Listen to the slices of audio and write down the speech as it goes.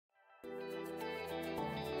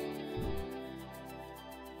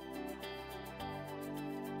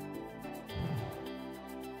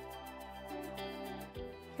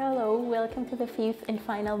Hello, welcome to the fifth and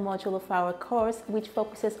final module of our course, which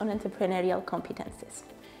focuses on entrepreneurial competencies.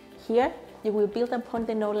 Here, you will build upon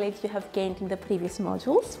the knowledge you have gained in the previous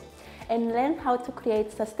modules and learn how to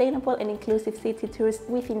create sustainable and inclusive city tours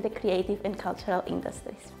within the creative and cultural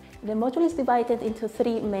industries. The module is divided into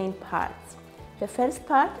three main parts. The first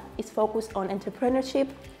part is focused on entrepreneurship,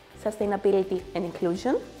 sustainability and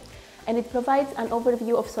inclusion, and it provides an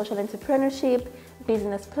overview of social entrepreneurship,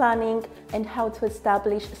 business planning, and how to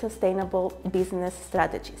establish sustainable business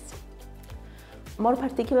strategies. More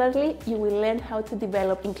particularly, you will learn how to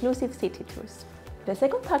develop inclusive city tours. The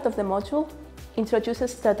second part of the module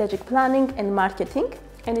introduces strategic planning and marketing,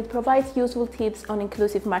 and it provides useful tips on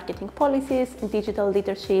inclusive marketing policies, digital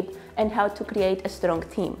leadership, and how to create a strong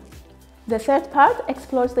team. The third part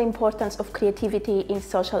explores the importance of creativity in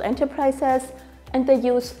social enterprises and the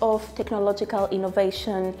use of technological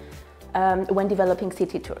innovation when developing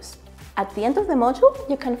city tours. At the end of the module,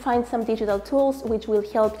 you can find some digital tools which will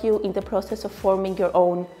help you in the process of forming your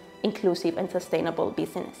own inclusive and sustainable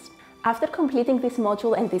business. After completing this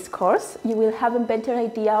module and this course, you will have a better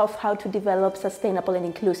idea of how to develop sustainable and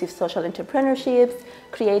inclusive social entrepreneurships,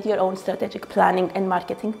 create your own strategic planning and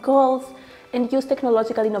marketing goals, and use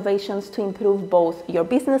technological innovations to improve both your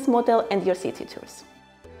business model and your city tours.